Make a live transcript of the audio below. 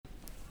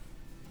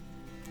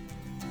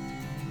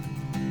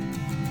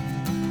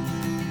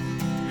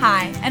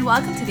Hi, and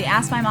welcome to the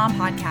Ask My Mom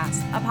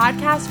podcast, a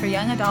podcast for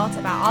young adults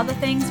about all the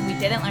things we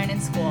didn't learn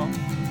in school.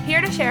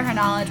 Here to share her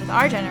knowledge with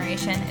our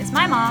generation is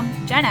my mom,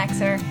 Gen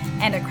Xer,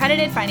 and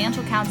accredited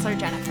financial counselor,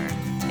 Jennifer.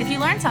 If you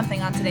learned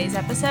something on today's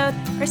episode,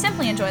 or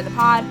simply enjoy the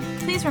pod,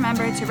 please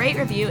remember to rate,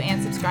 review,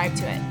 and subscribe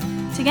to it.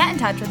 To get in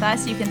touch with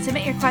us, you can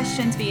submit your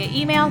questions via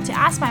email to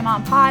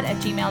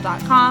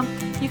askmymompod@gmail.com.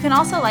 You can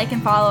also like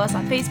and follow us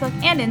on Facebook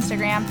and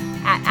Instagram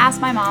at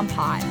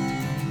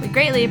AskMyMomPod. We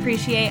greatly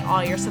appreciate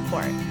all your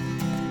support.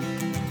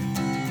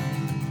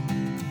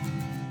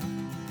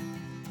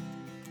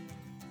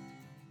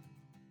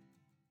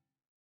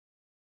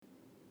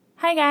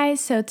 Hi guys,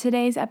 so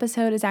today's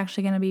episode is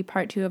actually going to be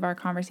part 2 of our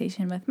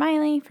conversation with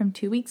Miley from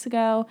 2 weeks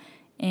ago.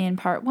 In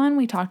part 1,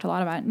 we talked a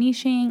lot about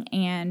niching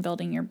and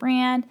building your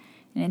brand.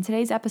 And in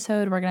today's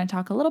episode, we're going to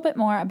talk a little bit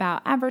more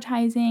about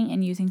advertising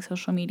and using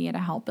social media to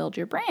help build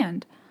your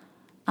brand.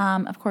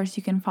 Of course,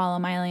 you can follow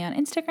Miley on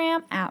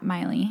Instagram at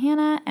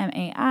MileyHannah,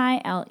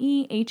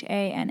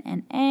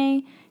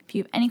 MaileHanna. If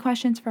you have any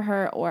questions for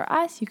her or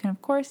us, you can,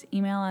 of course,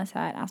 email us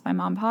at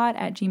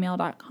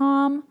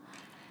askmymompod@gmail.com.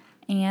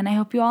 And I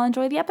hope you all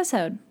enjoy the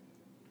episode.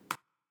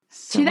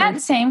 To that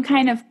same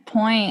kind of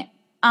point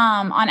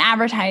on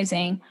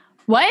advertising,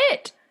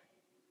 what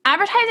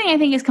advertising I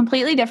think is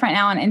completely different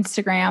now on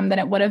Instagram than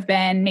it would have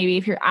been maybe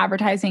if you're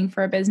advertising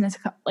for a business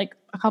like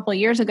a couple of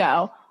years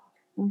ago.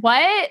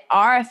 What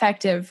are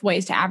effective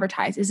ways to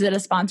advertise? Is it a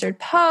sponsored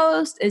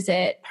post? Is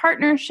it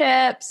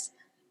partnerships?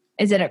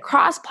 Is it a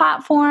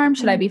cross-platform?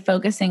 Should I be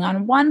focusing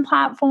on one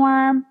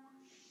platform?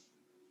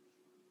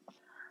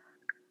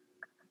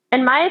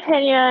 In my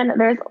opinion,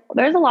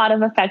 there's a lot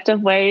of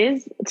effective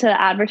ways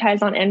to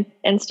advertise on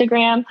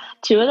Instagram.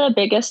 2 of the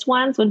biggest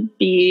ones would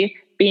be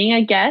being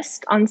a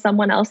guest on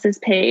someone else's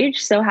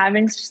page. So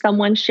having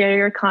someone share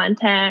your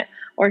content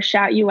or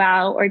shout you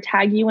out or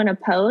tag you in a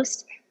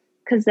post,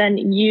 because then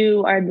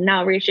you are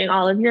now reaching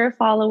all of your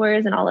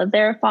followers and all of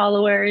their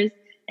followers.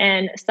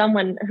 And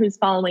someone who's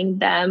following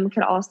them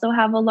could also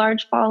have a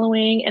large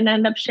following and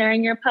end up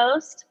sharing your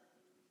post.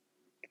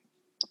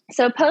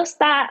 So posts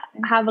that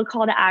have a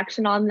call to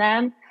action on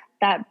them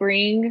that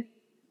bring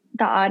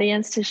the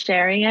audience to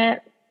sharing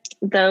it,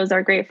 those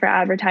are great for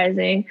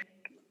advertising.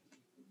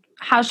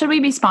 How should we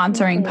be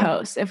sponsoring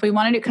posts if we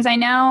want to do? Because I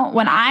know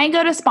when I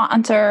go to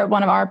sponsor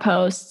one of our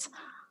posts,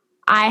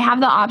 I have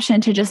the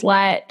option to just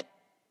let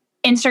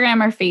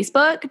Instagram or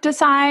Facebook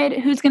decide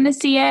who's going to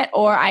see it,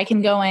 or I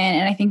can go in,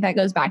 and I think that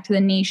goes back to the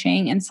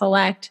niching, and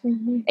select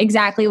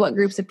exactly what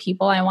groups of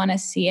people I want to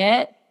see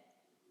it.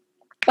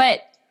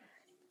 But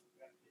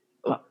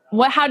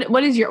what are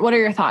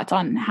your thoughts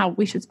on how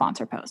we should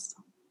sponsor posts?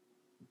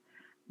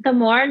 The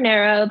more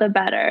narrow, the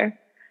better.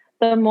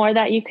 The more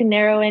that you can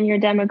narrow in your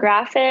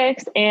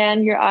demographics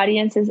and your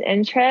audience's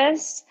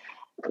interests,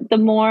 the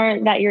more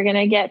that you're going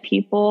to get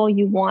people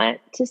you want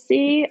to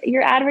see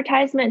your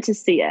advertisement to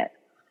see it.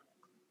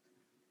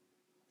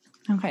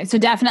 Okay, so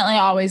definitely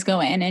always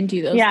go in and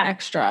do those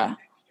extra.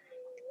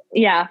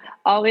 Yeah,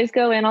 always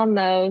go in on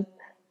those,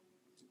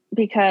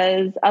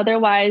 because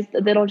otherwise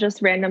it'll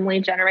just randomly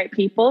generate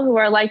people who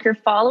are like your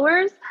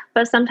followers,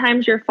 but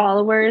sometimes your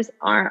followers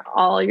aren't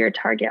all your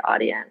target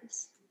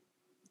audience.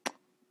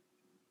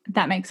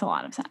 That makes a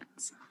lot of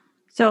sense.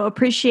 So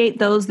appreciate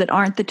those that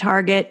aren't the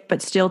target,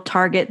 but still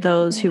target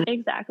those who...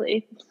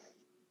 Exactly.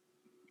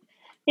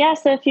 Yeah,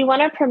 so if you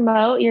want to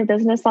promote your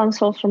business on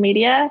social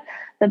media,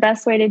 the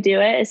best way to do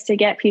it is to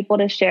get people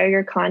to share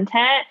your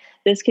content.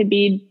 This could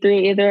be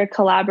through either a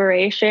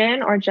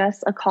collaboration or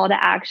just a call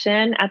to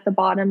action at the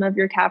bottom of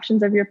your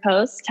captions of your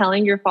posts,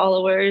 telling your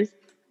followers,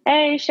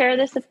 hey, share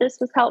this if this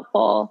was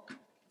helpful.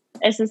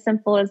 It's as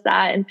simple as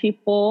that. And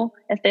people,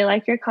 if they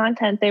like your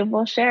content, they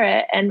will share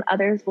it and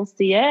others will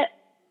see it.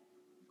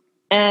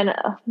 And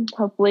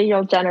hopefully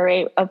you'll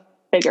generate a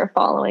bigger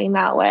following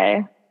that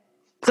way.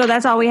 So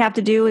that's all we have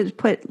to do is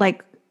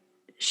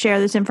share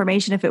this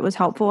information if it was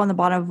helpful on the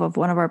bottom of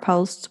one of our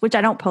posts, which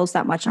I don't post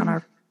that much on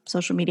our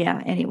social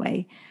media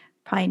anyway.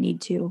 Probably need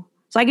to.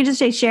 So I can just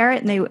say share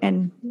it,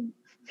 and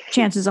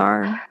chances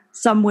are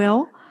some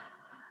will.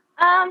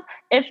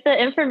 If the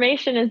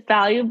information is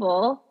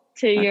valuable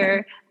to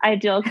your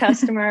ideal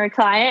customer or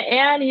client,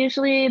 and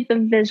usually the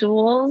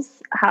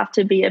visuals have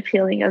to be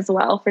appealing as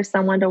well for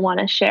someone to want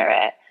to share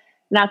it.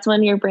 And that's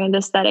when your brand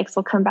aesthetics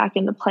will come back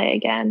into play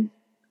again.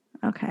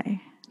 Okay.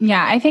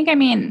 Yeah, I think,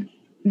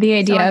 the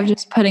idea of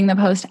just putting the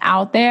post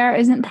out there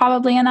isn't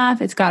probably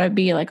enough. It's got to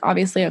be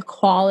obviously a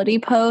quality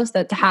post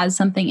that has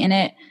something in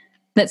it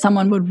that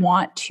someone would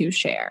want to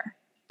share.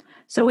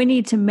 So we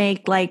need to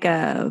make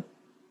a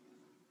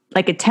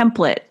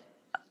template,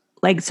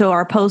 so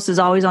our post is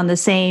always on the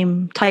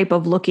same type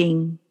of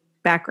looking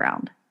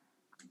background.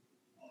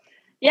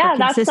 Yeah,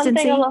 that's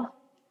something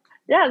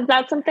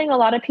a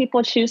lot of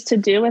people choose to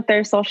do with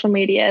their social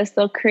media is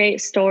they'll create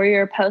story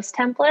or post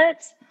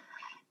templates.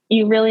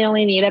 You really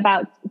only need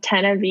about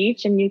 10 of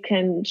each, and you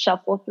can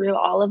shuffle through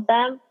all of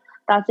them.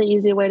 That's an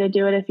easy way to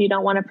do it if you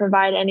don't want to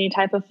provide any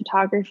type of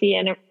photography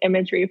and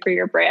imagery for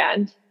your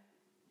brand.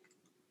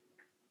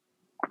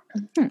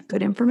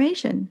 Good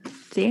information.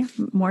 See,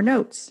 more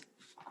notes.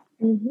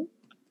 Mm-hmm.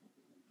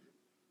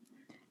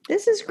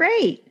 This is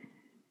great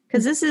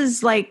because this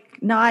is like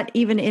not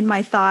even in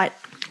my thought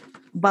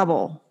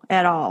bubble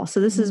at all. So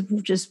this is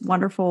just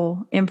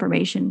wonderful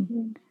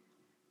information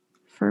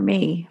for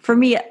me,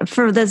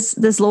 for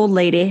this old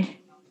lady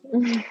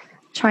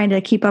trying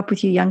to keep up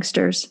with you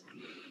youngsters.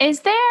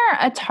 Is there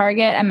a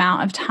target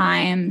amount of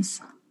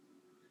times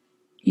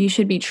you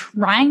should be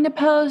trying to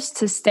post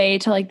to stay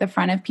to like the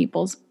front of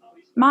people's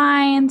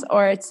minds?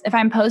 Or it's, if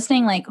I'm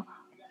posting like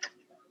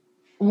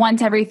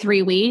once every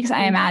 3 weeks,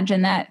 I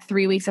imagine that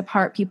 3 weeks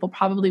apart, people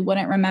probably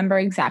wouldn't remember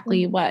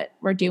exactly what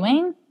we're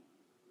doing,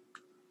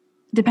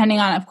 depending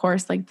on, of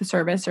course, like the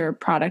service or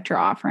product you're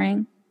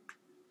offering.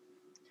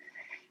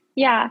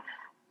 Yeah.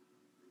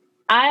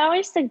 I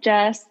always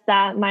suggest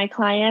that my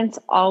clients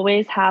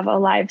always have a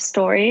live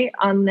story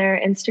on their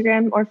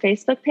Instagram or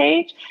Facebook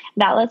page.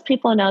 That lets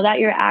people know that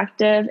you're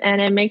active, and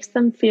it makes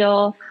them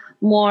feel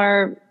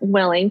more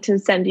willing to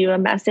send you a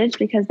message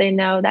because they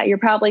know that you're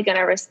probably going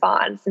to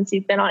respond since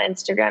you've been on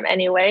Instagram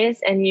anyways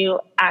and you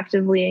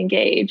actively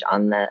engage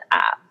on the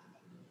app.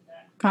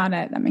 Got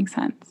it. That makes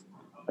sense.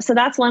 So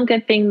that's one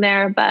good thing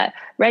there. But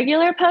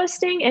regular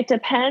posting, it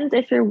depends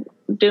if you're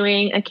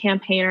doing a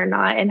campaign or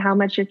not and how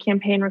much your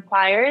campaign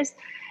requires.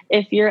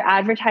 If you're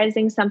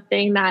advertising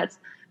something that's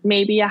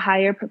maybe a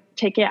higher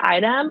ticket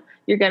item,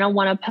 you're going to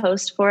want to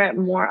post for it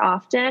more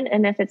often.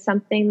 And if it's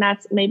something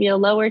that's maybe a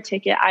lower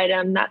ticket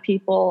item that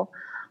people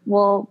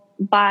will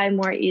buy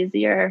more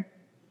easier,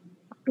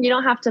 you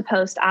don't have to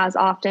post as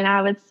often.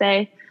 I would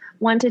say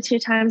 1 to 2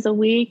 times a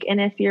week. And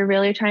if you're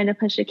really trying to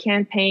push a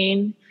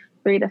campaign,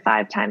 3 to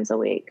 5 times a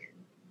week.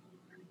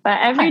 But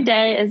every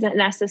day isn't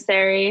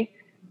necessary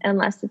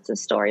unless it's a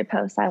story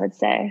post, I would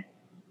say.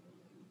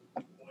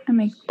 I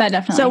mean, that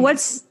definitely. So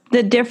what's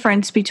the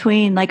difference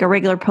between like a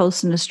regular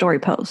post and a story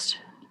post?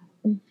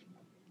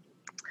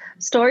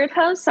 Story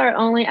posts are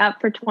only up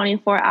for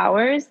 24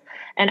 hours.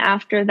 And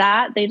after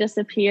that, they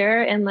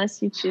disappear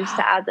unless you choose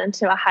to add them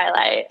to a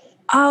highlight.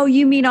 Oh,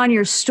 you mean on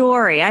your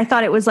story? I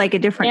thought it was like a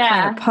different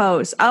kind of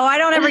post. Oh, I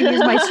don't ever use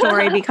my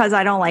story because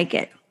I don't like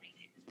it.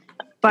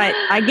 But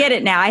I get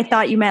it now. I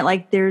thought you meant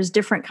like there's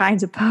different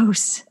kinds of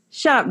posts.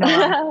 Shut up,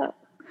 Noah.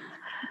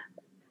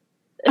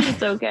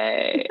 It's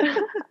okay.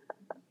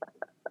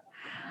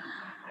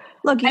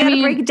 Look, you got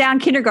to break it down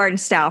kindergarten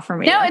style for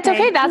me. No, it's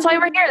okay. That's why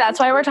we're here. That's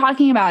why we're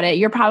talking about it.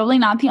 You're probably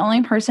not the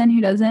only person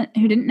who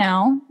didn't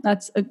know.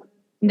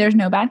 There's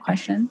no bad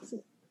questions.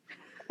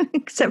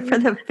 Except for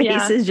the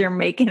faces you're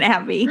making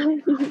at me.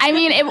 I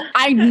mean,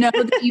 I know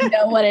that you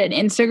know what an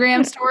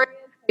Instagram story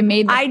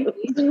is.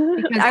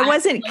 I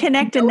wasn't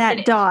connecting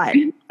that dot.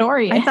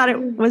 Story. I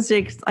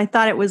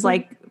thought it was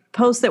like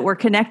posts that were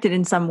connected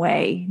in some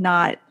way,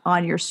 not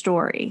on your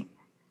story.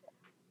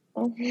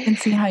 I can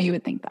see how you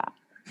would think that.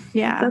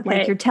 Yeah, okay.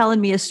 Like you're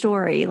telling me a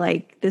story,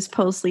 like this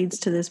post leads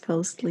to this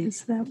post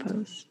leads to that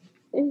post.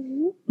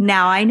 Mm-hmm.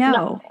 Now I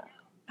know.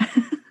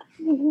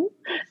 No.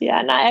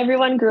 Yeah, not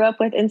everyone grew up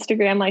with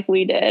Instagram like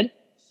we did.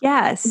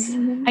 Yes.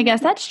 Mm-hmm. I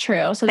guess that's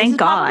true. So this is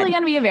probably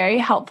going to be a very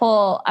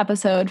helpful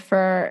episode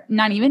for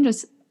not even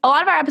just – a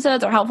lot of our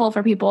episodes are helpful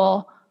for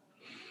people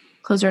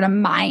closer to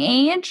my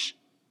age.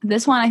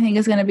 This one I think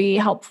is going to be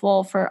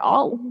helpful for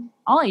all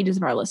ages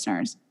of our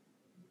listeners.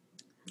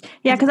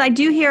 Yeah, because I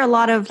do hear a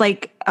lot of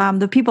like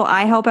the people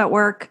I help at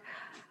work,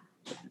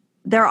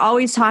 they're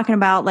always talking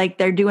about like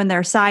they're doing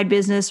their side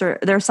business or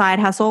their side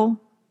hustle.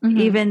 Mm-hmm.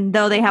 Even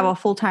though they have a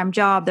full-time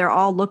job, they're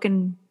all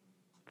looking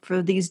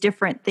for these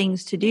different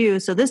things to do.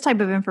 So this type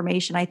of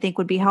information I think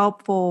would be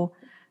helpful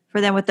for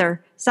them with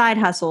their side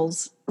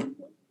hustles.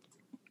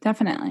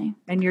 Definitely.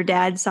 And your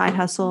dad's side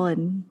hustle,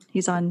 and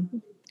he's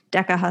on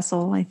Deca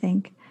Hustle, I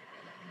think.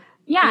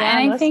 Yeah,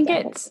 and I think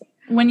it's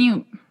when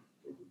you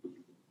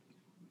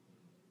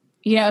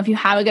if you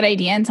have a good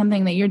idea and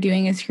something that you're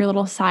doing is your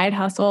little side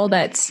hustle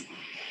I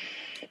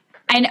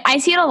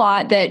see it a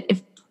lot that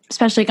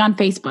especially like on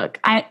Facebook,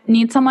 I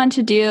need someone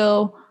to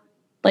do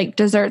like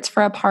desserts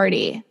for a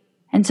party.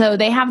 And so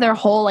they have their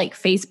whole like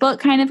Facebook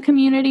kind of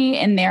community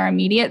in their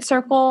immediate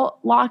circle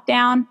locked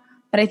down.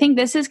 But I think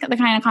this is the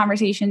kind of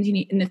conversations you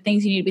need and the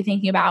things you need to be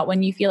thinking about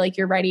when you feel like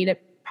you're ready to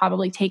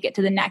probably take it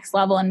to the next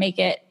level and make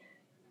it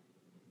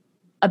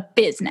a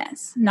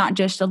business, not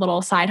just a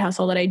little side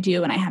hustle that I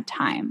do when I have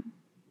time.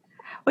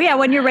 Well, yeah,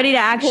 when you're ready to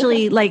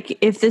actually like,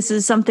 if this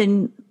is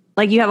something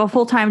like you have a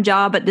full-time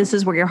job, but this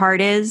is where your heart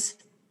is,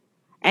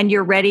 and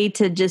you're ready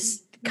to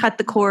just cut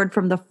the cord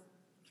from the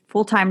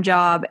full-time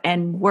job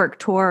and work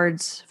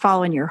towards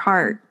following your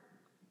heart,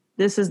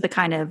 this is the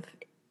kind of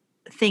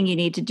thing you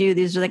need to do.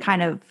 These are the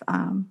kind of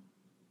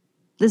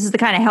this is the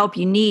kind of help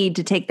you need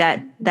to take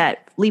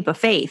that leap of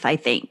faith, I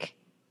think.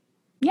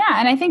 Yeah,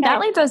 and I think that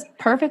leads us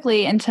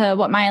perfectly into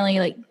what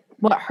Miley,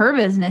 what her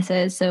business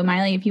is. So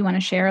Miley, if you want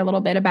to share a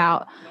little bit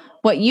about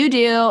what you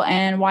do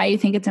and why you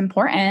think it's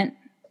important,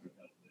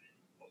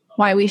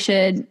 why we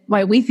should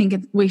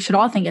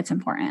all think it's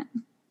important.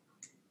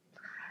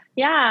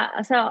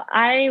 Yeah, so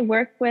I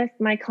work with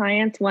my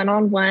clients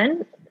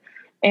one-on-one,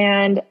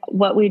 And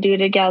what we do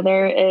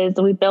together is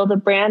we build a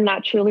brand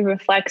that truly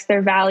reflects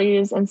their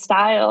values and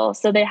style.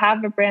 So they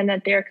have a brand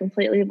that they're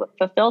completely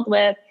fulfilled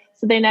with,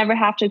 so they never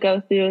have to go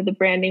through the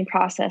branding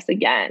process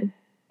again.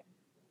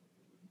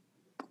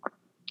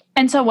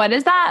 And so what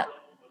does that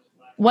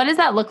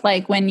look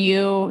like when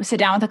you sit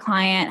down with a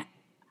client?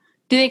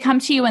 Do they come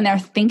to you when they're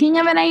thinking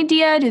of an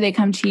idea? Do they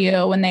come to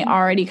you when they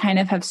already kind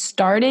of have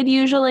started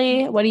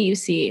usually? What do you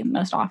see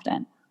most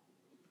often?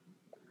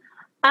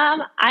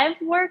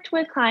 I've worked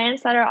with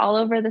clients that are all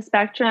over the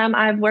spectrum.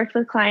 I've worked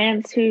with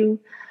clients who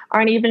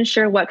aren't even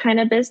sure what kind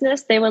of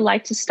business they would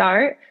like to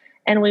start.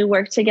 And we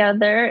work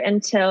together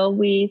until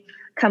we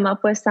come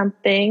up with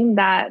something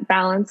that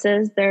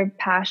balances their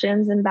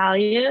passions and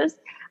values.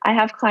 I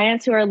have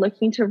clients who are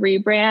looking to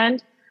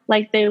rebrand,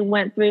 like they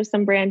went through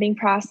some branding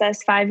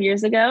process 5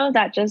 years ago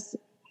that just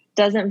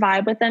doesn't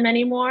vibe with them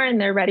anymore, and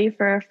they're ready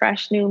for a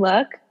fresh new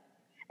look.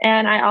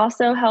 And I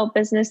also help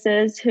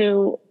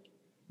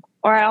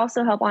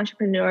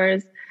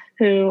entrepreneurs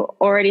who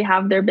already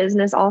have their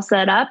business all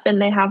set up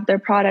and they have their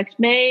product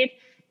made.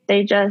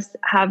 They just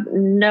have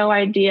no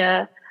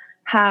idea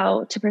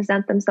how to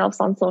present themselves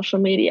on social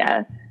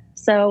media.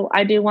 So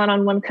I do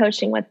one-on-one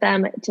coaching with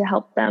them to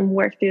help them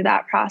work through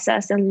that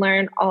process and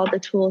learn all the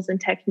tools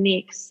and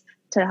techniques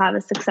to have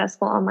a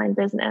successful online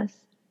business.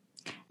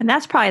 And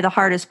that's probably the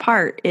hardest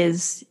part,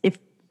 is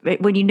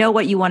when you know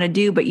what you want to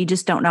do, but you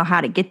just don't know how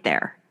to get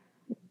there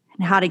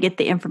and how to get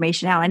the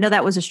information out. I know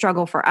that was a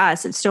struggle for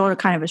us. It's still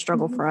kind of a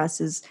struggle for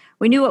us, is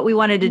we knew what we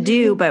wanted to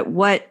do,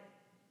 but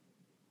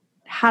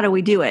how do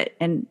we do it?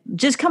 And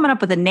just coming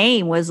up with a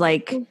name was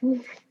like,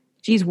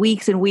 geez,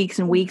 weeks and weeks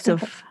and weeks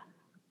of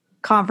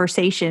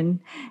conversation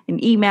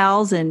and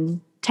emails and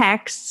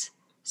texts.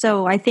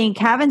 So I think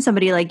having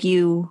somebody like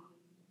you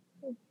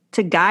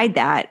to guide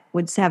that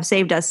would have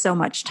saved us so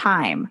much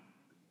time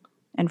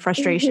and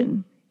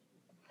frustration.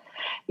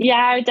 Yeah,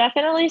 I would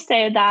definitely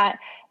say that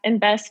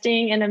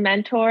investing in a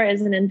mentor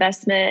is an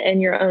investment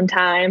in your own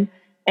time.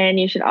 And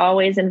you should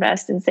always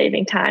invest in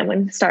saving time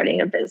when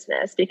starting a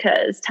business,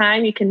 because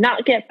time you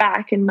cannot get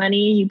back, and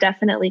money you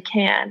definitely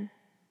can.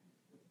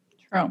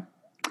 True.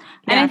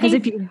 And I think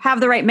if you have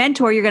the right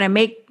mentor, you're going to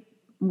make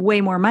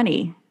way more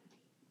money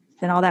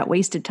than all that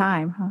wasted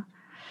time. Huh?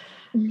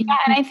 Yeah.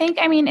 And I think,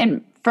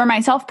 and for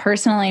myself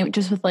personally,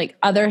 just with like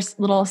other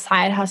little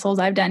side hustles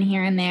I've done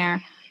here and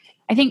there,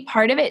 I think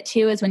part of it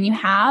too is when you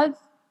have,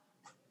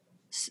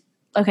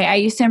 I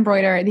used to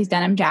embroider these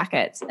denim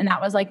jackets, and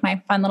that was like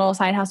my fun little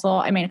side hustle.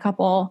 I made a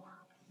couple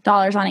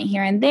dollars on it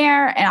here and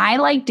there, and I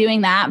liked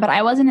doing that, but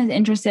I wasn't as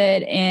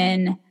interested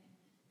in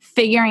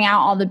figuring out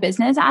all the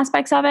business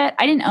aspects of it.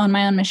 I didn't own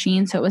my own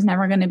machine, so it was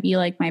never going to be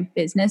like my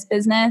business.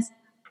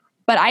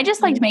 But I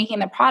just liked making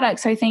the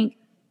product. So I think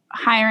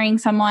hiring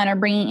someone or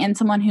bringing in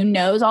someone who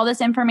knows all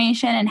this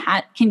information and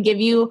can give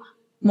you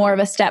more of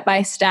a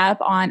step-by-step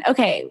on,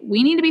 okay,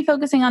 we need to be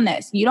focusing on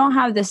this. You don't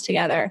have this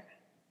together.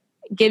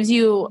 It gives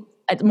you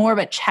more of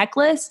a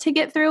checklist to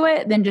get through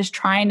it than just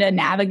trying to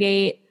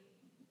navigate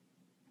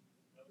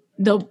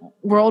the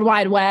World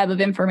Wide Web of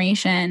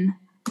information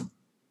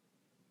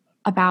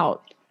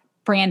about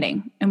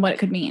branding and what it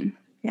could mean.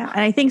 Yeah.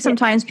 And I think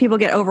sometimes people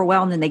get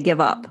overwhelmed and they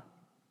give up.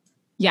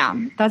 Yeah.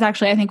 That's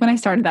actually, I think when I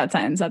started that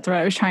sentence, that's what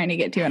I was trying to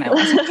get to, and I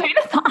lost my train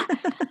of thought.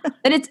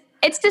 But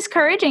it's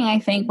discouraging, I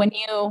think,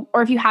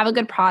 if you have a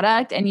good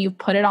product and you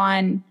put it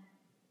on,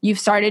 you've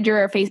started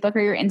your Facebook or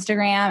your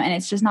Instagram and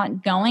it's just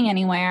not going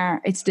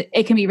anywhere.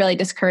 It can be really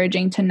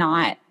discouraging to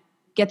not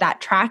get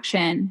that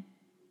traction.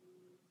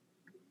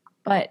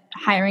 But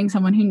hiring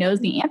someone who knows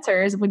the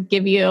answers would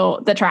give you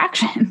the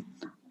traction.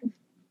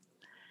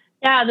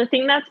 Yeah, the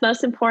thing that's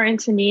most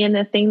important to me and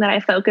the thing that I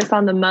focus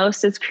on the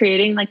most is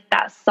creating like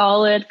that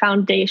solid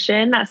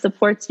foundation that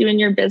supports you in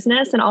your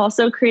business and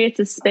also creates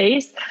a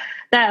space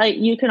that like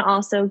you can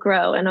also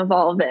grow and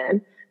evolve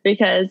in.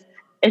 Because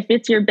if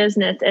it's your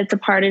business, it's a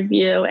part of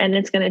you and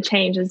it's going to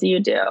change as you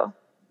do.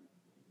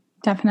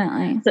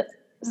 Definitely.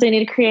 So you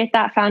need to create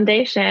that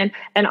foundation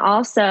and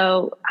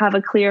also have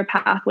a clear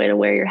pathway to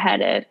where you're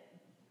headed.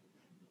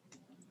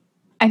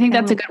 I think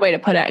that's a good way to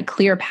put it, a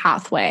clear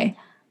pathway.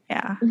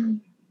 Yeah.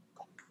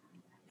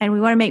 And we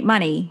want to make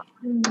money.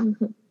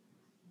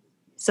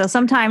 So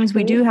sometimes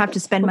we do have to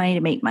spend money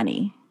to make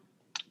money.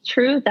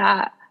 True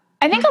that.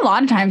 I think a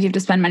lot of times you have to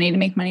spend money to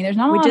make money. There's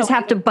not a lot. We just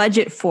have to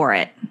budget for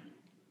it.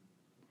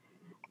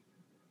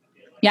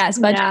 Yes,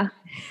 budget.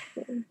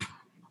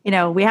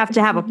 Yeah. We have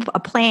to have a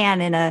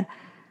plan and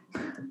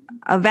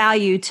a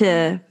value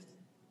to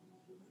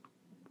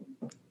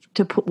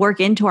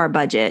work into our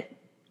budget.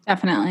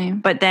 Definitely.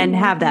 But then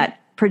have that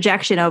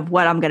projection of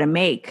what I'm going to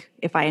make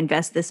if I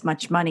invest this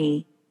much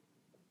money.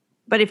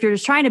 But if you're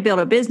just trying to build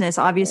a business,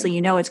 obviously,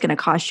 it's going to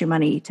cost you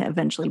money to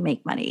eventually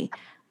make money.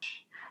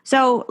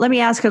 So let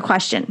me ask a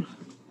question.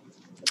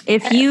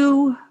 If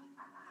you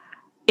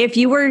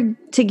were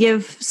to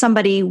give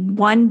somebody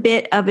one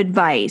bit of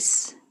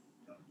advice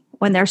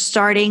when they're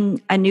starting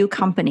a new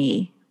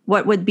company,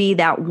 what would be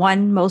that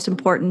one most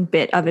important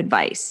bit of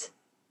advice?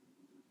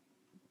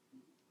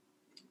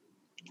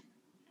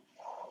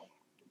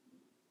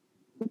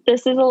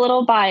 this is a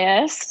little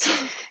biased.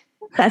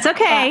 That's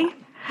okay.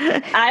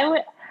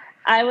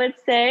 I would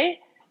say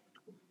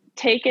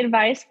take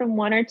advice from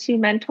one or two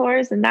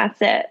mentors, and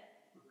that's it.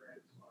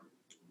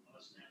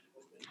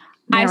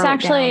 I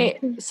actually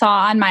saw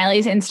on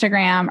Miley's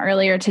Instagram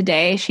earlier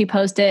today, she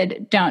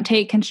posted, don't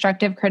take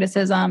constructive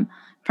criticism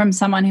from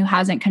someone who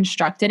hasn't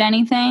constructed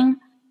anything.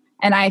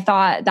 And I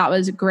thought that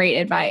was great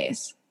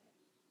advice.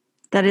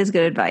 That is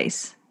good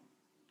advice.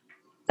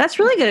 That's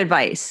really good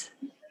advice.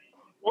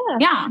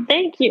 Yeah.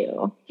 Thank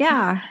you.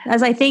 Yeah.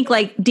 As I think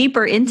like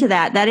deeper into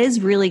that is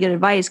really good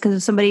advice, because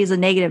if somebody is a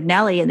negative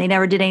Nelly and they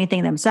never did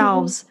anything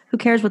themselves, who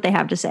cares what they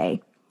have to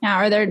say?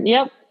 Yeah. Or they're,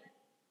 Yep.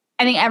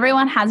 I think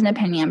everyone has an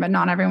opinion, but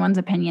not everyone's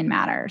opinion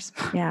matters.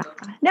 Yeah.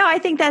 No, I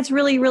think that's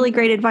really, really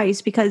great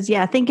advice because,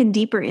 thinking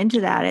deeper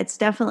into that, it's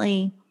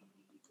definitely,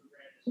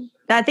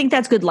 I think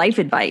that's good life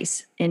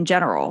advice in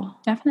general.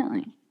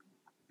 Definitely.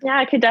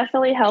 Yeah, it could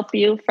definitely help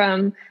you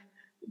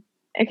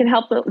it can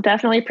help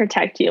definitely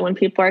protect you when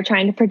people are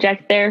trying to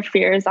project their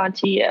fears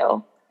onto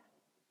you.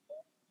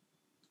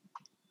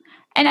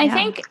 And I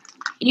think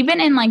even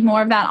in like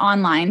more of that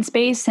online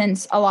space,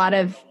 since a lot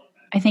of,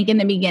 I think in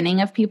the beginning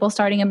of people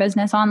starting a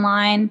business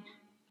online,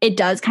 it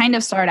does kind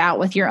of start out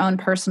with your own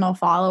personal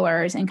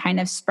followers and kind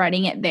of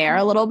spreading it there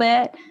a little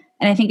bit.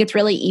 And I think it's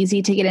really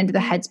easy to get into the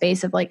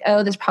headspace of like,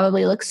 oh, this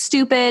probably looks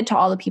stupid to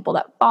all the people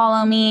that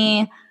follow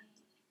me.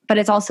 But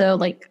it's also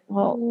like,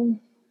 well,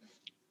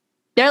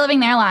 they're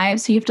living their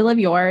lives, so you have to live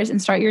yours and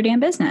start your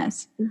damn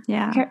business.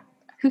 Yeah.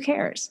 Who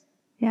cares?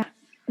 Yeah.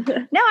 No,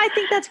 I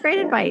think that's great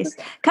advice.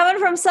 Coming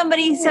from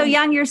somebody so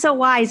young, you're so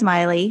wise,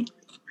 Miley.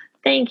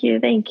 Thank you.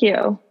 Thank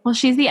you. Well,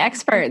 she's the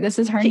expert. This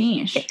is her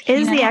niche.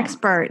 Is the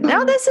expert.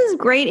 No, this is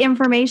great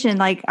information.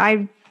 Like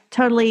I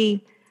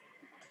totally,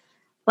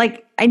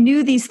 like I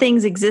knew these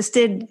things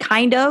existed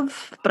kind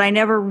of, but I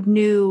never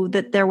knew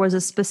that there was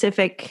a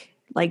specific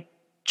like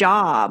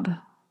job.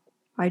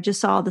 I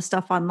just saw the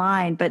stuff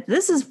online, but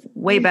this is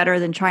way better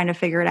than trying to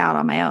figure it out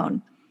on my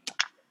own.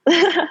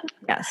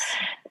 Yes.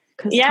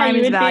 Because time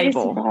is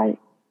valuable.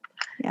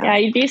 Yeah,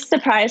 you'd be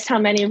surprised how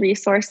many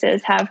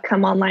resources have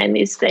come online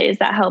these days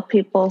that help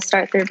people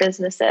start their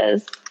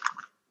businesses.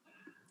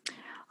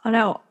 Oh,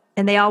 no.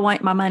 And they all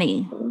want my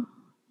money,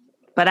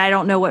 but I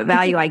don't know what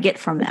value I get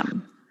from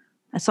them.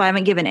 So I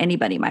haven't given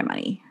anybody my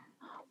money.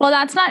 Well,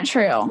 that's not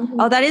true.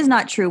 Oh, that is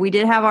not true. We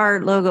did have our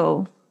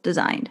logo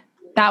designed.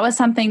 That was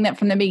something that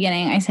from the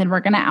beginning I said,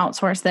 we're going to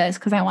outsource this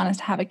because I want us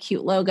to have a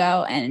cute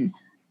logo. And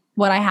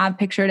what I have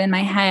pictured in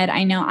my head,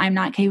 I know I'm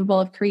not capable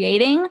of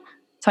creating.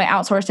 So I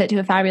outsourced it to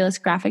a fabulous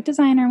graphic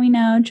designer we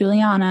know,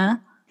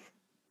 Juliana.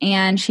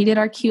 And she did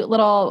our cute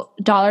little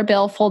dollar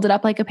bill folded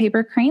up like a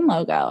paper crane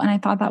logo. And I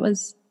thought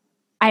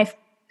I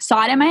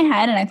saw it in my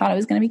head and I thought it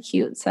was going to be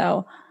cute.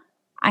 So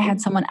I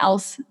had someone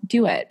else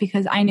do it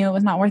because I knew it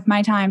was not worth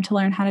my time to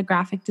learn how to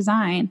graphic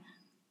design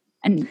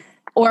and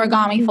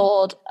origami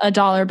fold a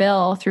dollar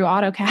bill through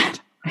AutoCAD.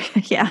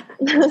 Yeah.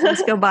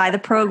 Let's go buy the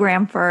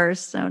program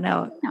first. So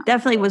no,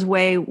 definitely was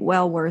way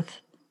well worth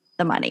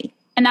the money.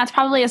 And that's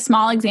probably a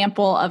small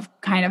example of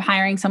kind of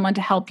hiring someone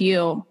to help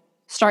you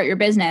start your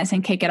business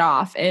and kick it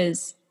off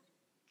is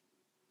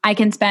I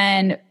can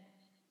spend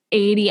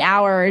 80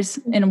 hours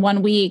in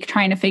 1 week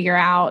trying to figure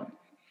out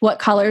what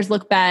colors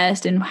look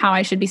best and how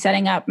I should be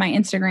setting up my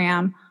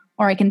Instagram.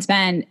 Or I can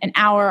spend an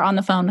hour on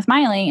the phone with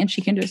Miley and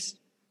she can just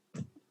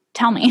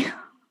tell me.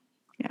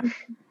 Yeah.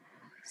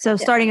 So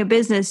starting a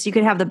business, you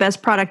could have the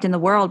best product in the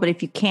world, but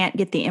if you can't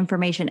get the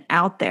information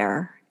out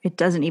there, it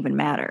doesn't even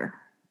matter.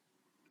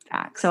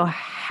 Facts. So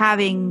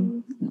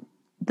having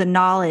the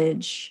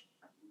knowledge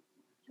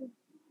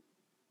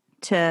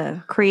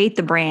to create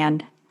the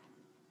brand.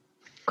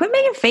 Quit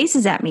making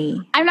faces at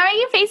me. I'm not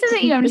making faces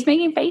at you. I'm just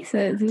making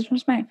faces. It's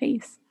just my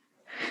face.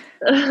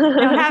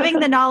 Having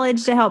the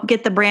knowledge to help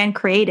get the brand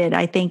created,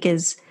 I think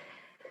it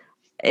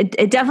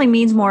definitely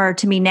means more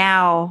to me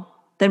now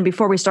than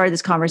before we started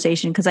this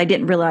conversation because I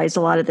didn't realize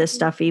a lot of this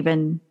stuff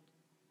even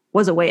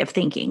was a way of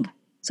thinking.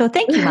 So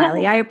thank you,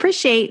 Miley. I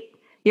appreciate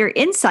your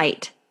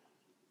insight.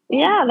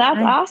 Yeah, that's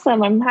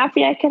awesome. I'm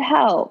happy I could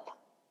help.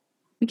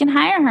 We can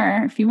hire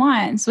her if you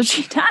want. That's what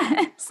she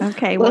does.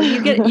 Okay. Well,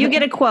 you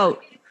get a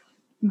quote.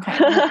 Okay.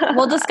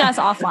 We'll discuss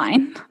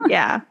offline.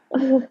 Yeah.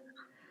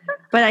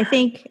 But I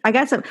think I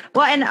got some.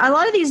 Well, and a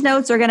lot of these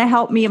notes are going to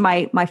help me in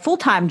my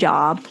full-time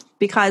job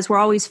because we're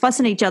always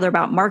fussing at each other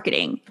about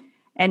marketing.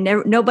 And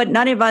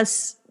none of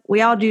us,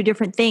 we all do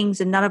different things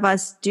and none of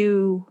us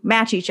do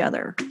match each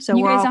other. So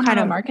you we're guys all don't kind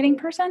have of a marketing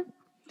person?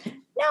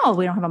 No,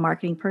 we don't have a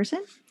marketing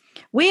person.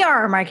 We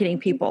are marketing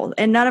people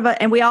and none of us,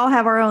 and we all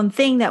have our own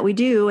thing that we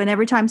do. And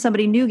every time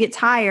somebody new gets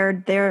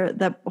hired,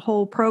 the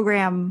whole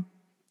program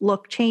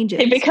look changes.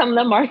 They become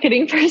the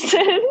marketing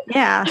person.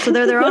 Yeah. So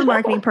they're their own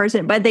marketing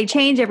person, but they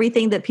change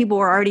everything that people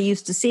were already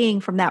used to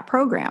seeing from that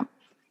program.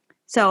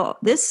 So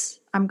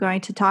I'm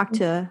going to talk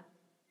to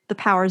the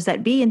powers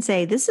that be and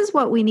say, this is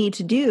what we need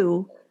to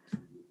do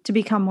to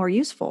become more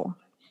useful.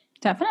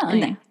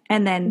 Definitely.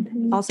 And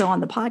then also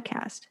on the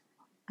podcast.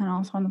 And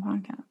also on the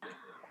podcast.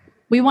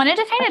 We wanted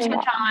to kind of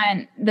touch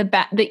on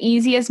the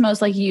easiest,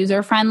 most like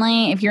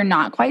user-friendly, if you're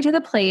not quite to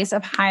the place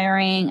of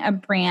hiring a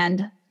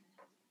brand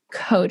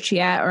coach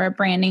yet or a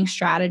branding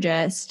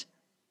strategist.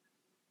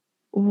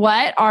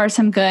 What are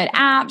some good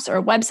apps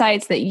or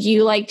websites that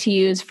you like to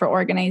use for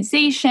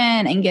organization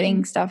and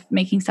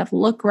making stuff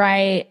look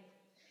right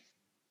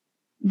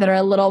that are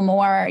a little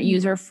more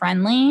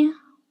user-friendly?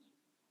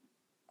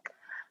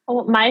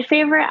 Oh, my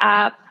favorite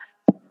app,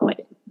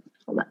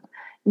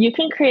 you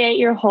can create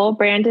your whole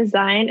brand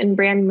design and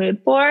brand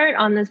mood board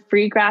on this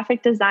free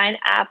graphic design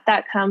app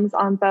that comes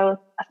on both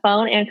a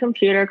phone and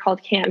computer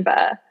called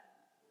Canva.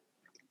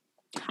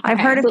 I've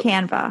heard of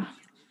Canva.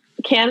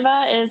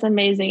 Canva is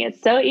amazing.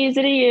 It's so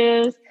easy to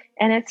use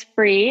and it's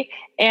free.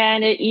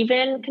 And it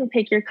even can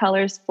pick your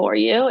colors for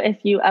you if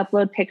you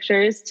upload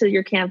pictures to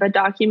your Canva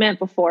document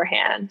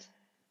beforehand.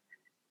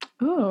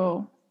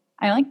 Ooh,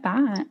 I like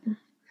that.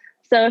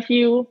 So if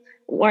you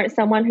weren't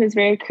someone who's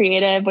very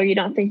creative or you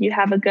don't think you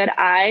have a good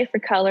eye for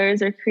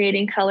colors or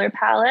creating color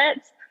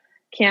palettes,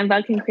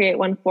 Canva can create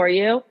one for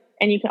you.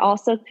 And you can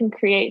also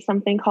create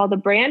something called the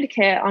brand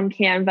kit on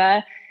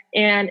Canva,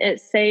 and it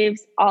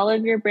saves all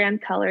of your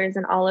brand colors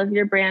and all of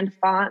your brand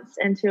fonts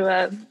into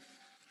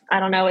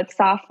it's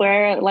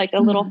software, like a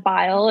little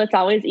file. It's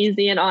always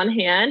easy and on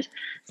hand.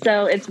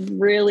 So it's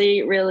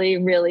really, really,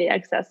 really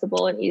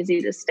accessible and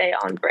easy to stay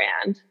on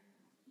brand.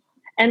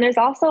 And there's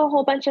also a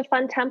whole bunch of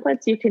fun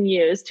templates you can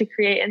use to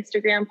create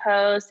Instagram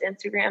posts,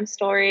 Instagram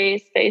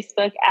stories,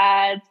 Facebook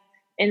ads,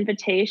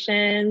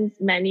 invitations,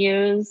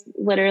 menus,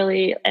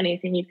 literally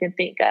anything you can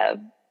think of.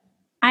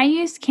 I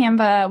used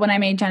Canva when I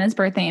made Jenna's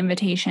birthday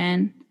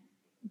invitation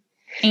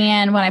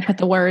and when I put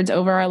the words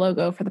over our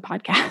logo for the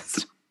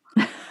podcast.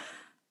 But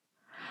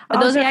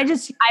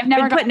I've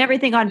never been putting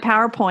everything on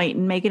PowerPoint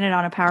and making it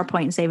on a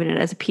PowerPoint and saving it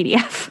as a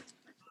PDF.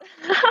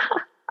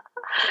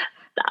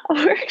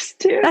 That works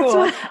too.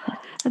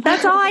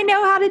 That's all I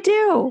know how to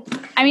do.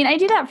 I mean, I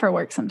do that for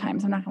work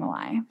sometimes. I'm not going to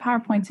lie.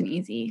 PowerPoint's an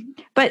easy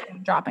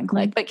drop and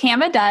click. But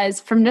Canva does,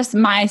 from just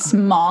my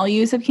small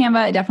use of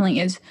Canva, it definitely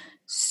is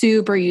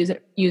super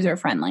user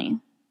friendly.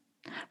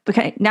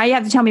 Okay, now you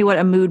have to tell me what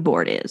a mood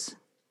board is.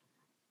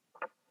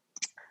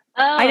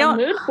 Oh,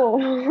 mood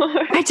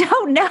board. I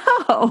don't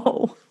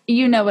know.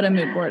 You know what a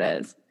mood board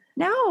is?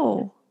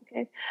 No.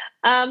 Okay.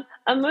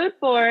 A mood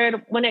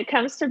board, when it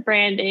comes to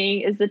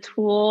branding, is a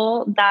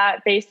tool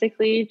that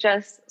basically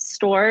just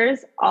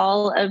stores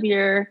all of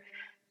your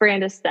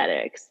brand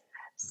aesthetics.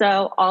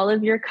 So all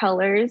of your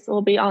colors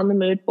will be on the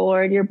mood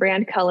board. Your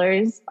brand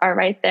colors are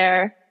right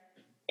there.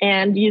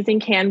 And using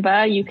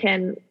Canva, you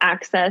can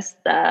access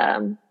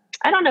the,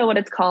 I don't know what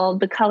it's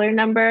called, the color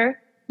number.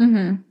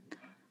 Mm-hmm.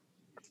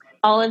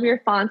 All of your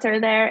fonts are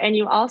there. And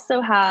you also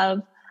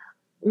have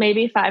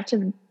maybe 5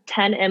 to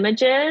 10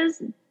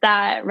 images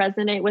that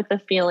resonate with the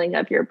feeling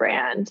of your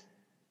brand.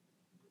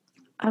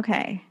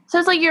 Okay. So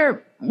it's like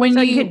you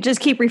could just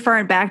keep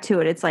referring back to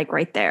it. It's like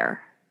right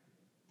there.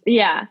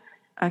 Yeah.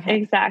 Okay.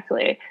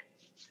 Exactly.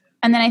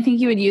 And then I think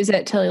you would use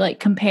it to like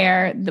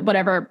compare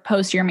whatever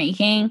post you're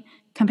making,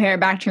 compare it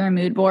back to your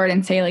mood board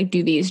and say like,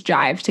 do these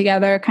jive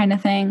together kind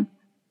of thing.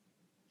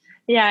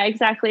 Yeah,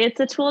 exactly. It's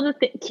a tool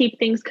to keep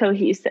things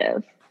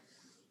cohesive.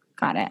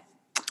 Got it.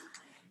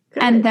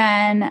 Good. And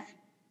then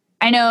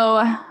I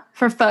know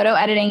for photo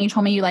editing, you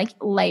told me you like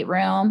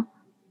Lightroom.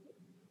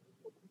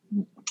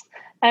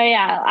 Oh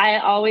yeah, I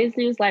always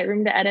use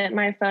Lightroom to edit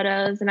my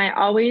photos, and I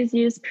always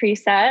use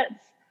presets.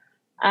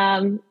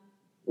 Noelle,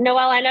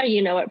 I know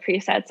you know what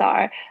presets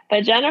are,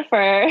 but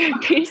Jennifer,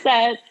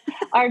 presets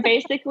are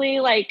basically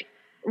like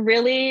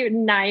really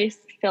nice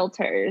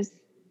filters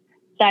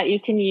that you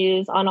can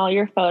use on all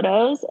your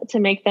photos to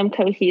make them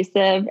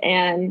cohesive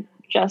and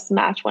just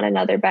match one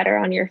another better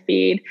on your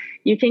feed.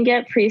 You can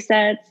get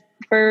presets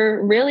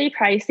for really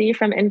pricey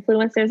from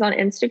influencers on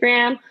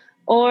Instagram,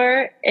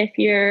 or if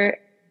you're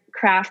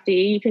crafty,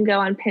 you can go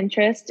on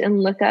Pinterest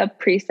and look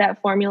up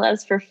preset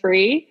formulas for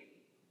free,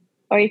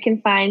 or you can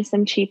find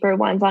some cheaper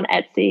ones on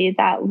Etsy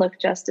that look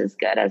just as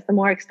good as the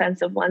more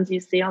expensive ones you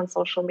see on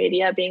social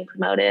media being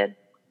promoted.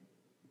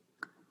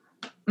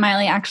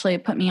 Miley actually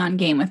put me on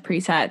game with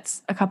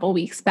presets a couple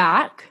weeks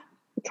back.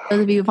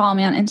 Those of you who follow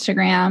me on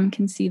Instagram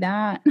can see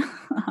that.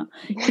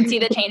 Can see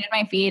the change in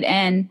my feed.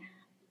 And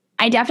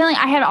I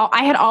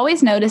had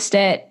always noticed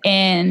it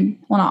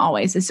not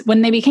always.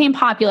 When they became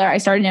popular, I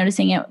started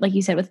noticing it, like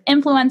you said, with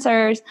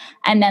influencers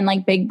and then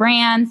like big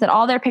brands, that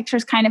all their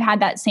pictures kind of had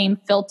that same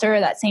filter,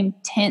 that same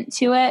tint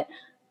to it.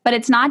 But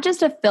it's not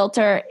just a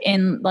filter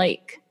in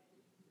like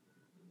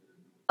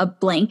a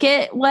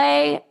blanket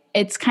way.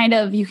 It's kind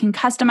of, you can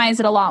customize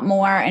it a lot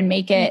more and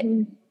make it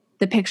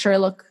the picture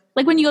look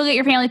like when you go get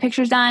your family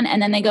pictures done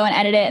and then they go and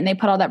edit it and they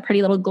put all that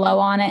pretty little glow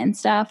on it and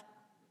stuff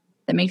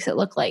that makes it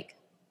look like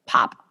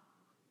pop.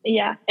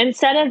 Yeah.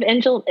 Instead of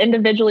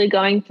individually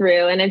going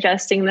through and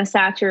adjusting the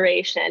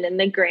saturation and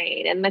the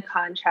grain and the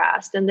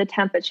contrast and the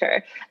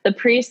temperature, the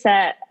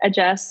preset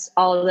adjusts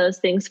all of those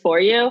things for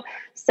you.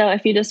 So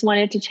if you just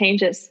wanted to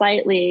change it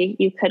slightly,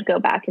 you could go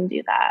back and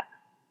do that.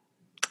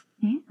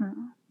 Yeah.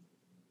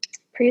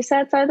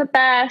 Presets are the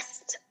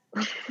best.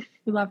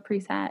 We love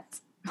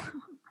presets.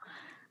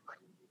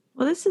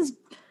 Well, this is,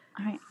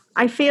 All right.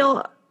 I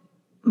feel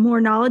more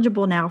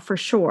knowledgeable now for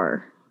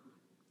sure.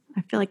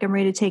 I feel like I'm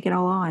ready to take it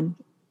all on.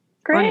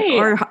 Great.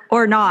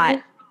 Or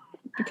not,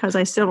 because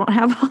I still don't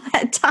have all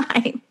that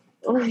time.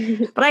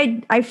 But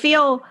I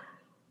feel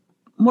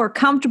more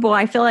comfortable.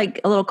 I feel like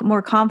a little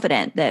more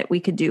confident that we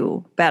could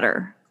do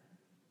better.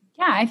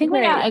 Yeah, I think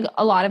we got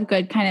a lot of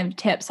good kind of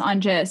tips on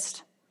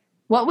just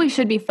what we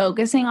should be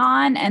focusing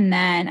on. And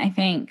then I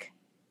think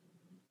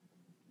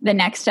the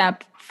next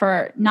step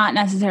for not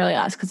necessarily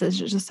us, because it's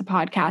just a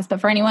podcast,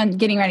 but for anyone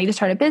getting ready to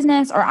start a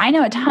business, or I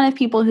know a ton of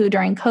people who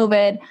during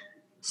COVID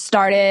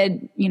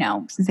started,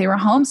 since they were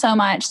home so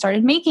much,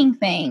 started making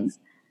things.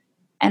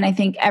 And I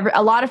think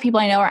a lot of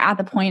people I know are at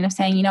the point of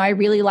saying, I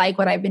really like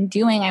what I've been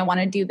doing. I want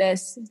to do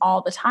this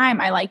all the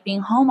time. I like being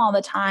home all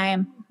the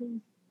time.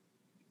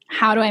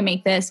 How do I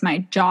make this my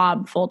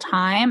job full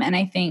time? And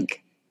I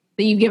think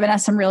that you've given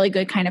us some really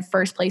good kind of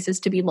first places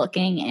to be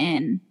looking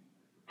in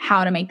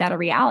how to make that a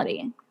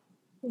reality.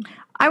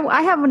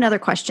 I have another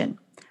question.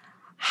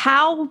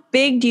 How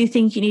big do you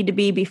think you need to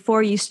be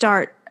before you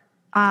start,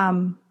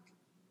 sponsoring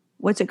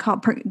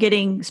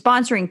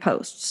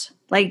posts?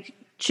 Like,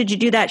 should you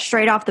do that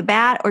straight off the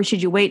bat, or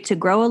should you wait to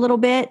grow a little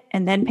bit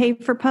and then pay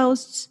for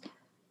posts?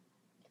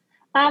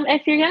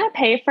 If you're going to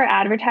pay for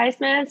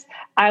advertisements,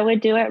 I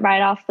would do it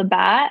right off the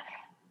bat,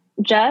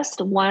 just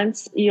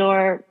once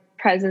your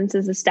presence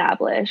is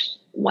established.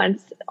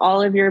 Once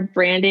all of your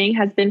branding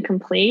has been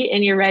complete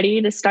and you're ready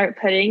to start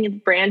putting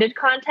branded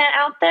content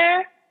out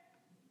there,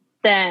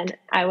 then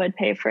I would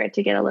pay for it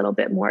to get a little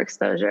bit more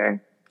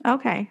exposure.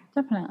 Okay.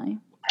 Definitely.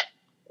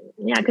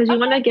 Yeah, because you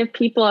want to give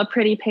people a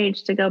pretty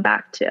page to go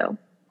back to.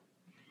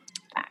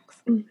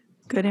 Facts.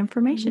 Good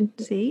information.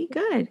 See?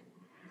 Good.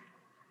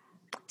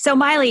 So,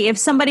 Miley, if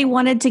somebody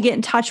wanted to get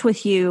in touch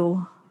with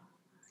you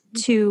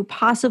to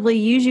possibly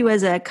use you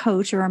as a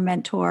coach or a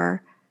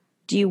mentor,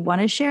 do you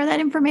want to share that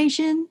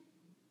information?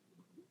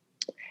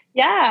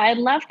 Yeah, I'd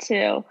love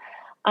to.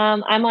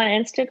 I'm on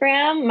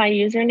Instagram. My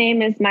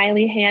username is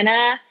Miley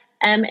Hanna,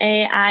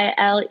 MaileHanna.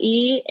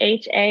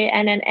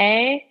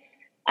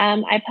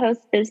 I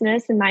post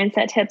business and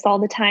mindset tips all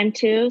the time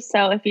too.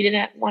 So if you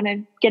didn't want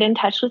to get in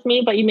touch with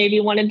me, but you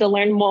maybe wanted to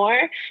learn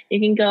more, you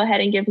can go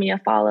ahead and give me a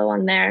follow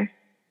on there.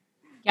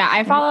 Yeah,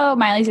 I follow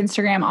Miley's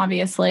Instagram,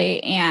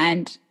 obviously,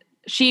 and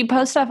she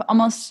posts stuff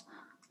almost,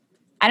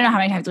 I don't know how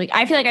many times a week.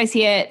 I feel like I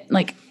see it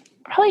like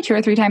probably 2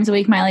 or 3 times a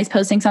week. Miley's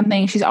posting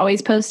something. She's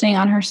always posting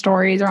on her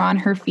stories or on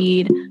her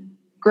feed.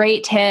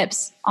 Great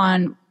tips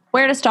on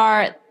where to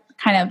start,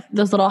 kind of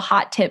those little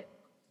hot tip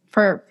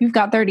for you've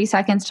got 30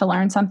 seconds to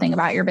learn something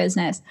about your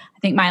business. I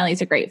think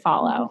Miley's a great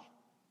follow.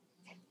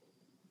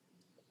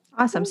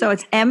 Awesome. So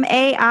it's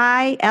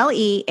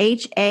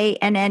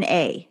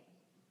MaileHanna.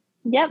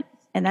 Yep.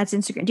 And that's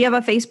Instagram. Do you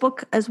have a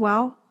Facebook as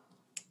well?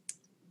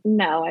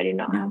 No, I do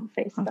not have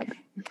Facebook. Okay.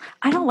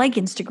 I don't like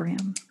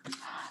Instagram.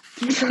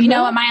 You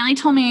know what Miley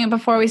told me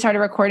before we started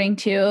recording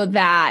too,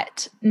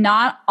 that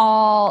not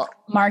all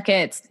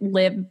markets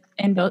live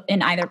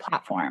in either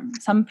platform.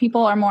 Some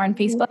people are more on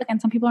Facebook and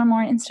some people are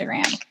more on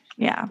Instagram.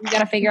 Yeah. You got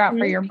to figure out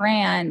for your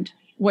brand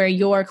where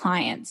your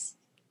clients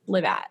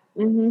live at.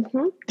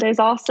 Mm-hmm. There's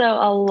also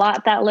a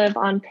lot that live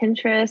on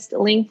Pinterest,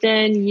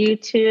 LinkedIn,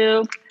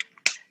 YouTube.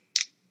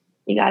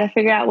 You got to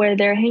figure out where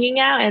they're hanging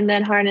out and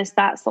then harness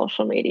that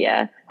social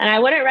media. And I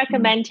wouldn't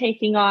recommend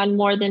taking on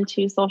more than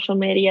 2 social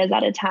medias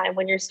at a time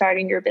when you're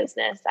starting your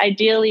business.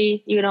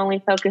 Ideally, you would only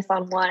focus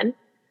on one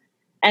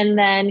and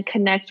then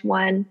connect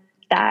one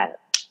that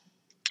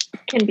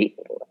can be,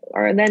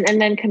 and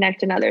then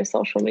connect another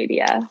social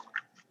media.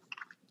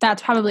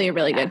 That's probably a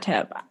really good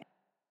tip.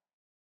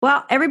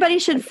 Well, everybody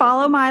should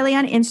follow Miley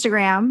on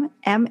Instagram,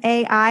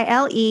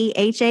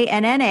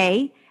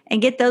 MaileHanna,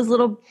 and get those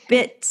little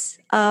bits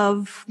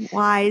of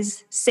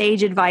wise,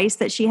 sage advice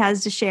that she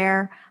has to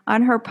share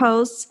on her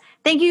posts.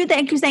 Thank you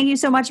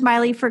so much,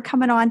 Miley, for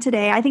coming on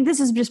today. I think this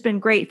has just been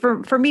great.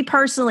 For me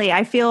personally,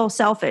 I feel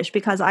selfish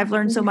because I've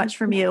learned so much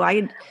from you.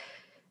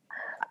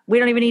 We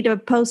don't even need to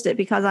post it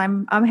because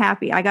I'm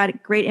happy. I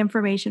got great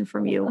information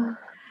from you.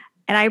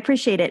 And I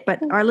appreciate it.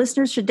 But our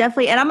listeners should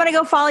definitely, and I'm going to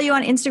go follow you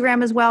on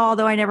Instagram as well,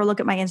 although I never look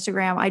at my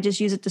Instagram. I just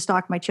use it to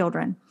stalk my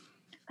children.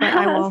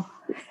 But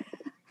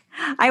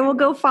I will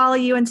go follow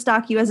you and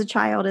stalk you as a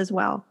child as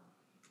well.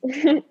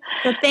 So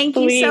thank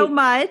you so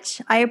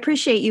much. I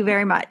appreciate you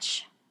very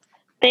much.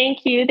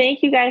 Thank you.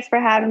 Thank you guys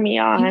for having me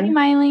on. Thank you,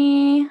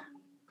 Miley.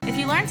 If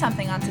you learned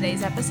something on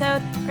today's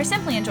episode or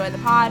simply enjoy the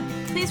pod,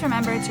 please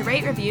remember to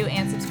rate, review,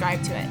 and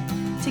subscribe to it.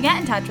 To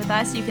get in touch with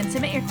us, you can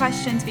submit your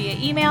questions via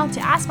email to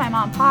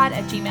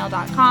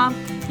askmymompod@gmail.com.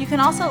 You can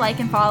also like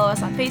and follow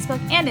us on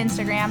Facebook and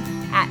Instagram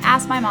at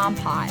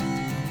AskMyMomPod.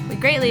 We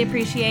greatly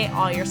appreciate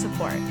all your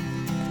support.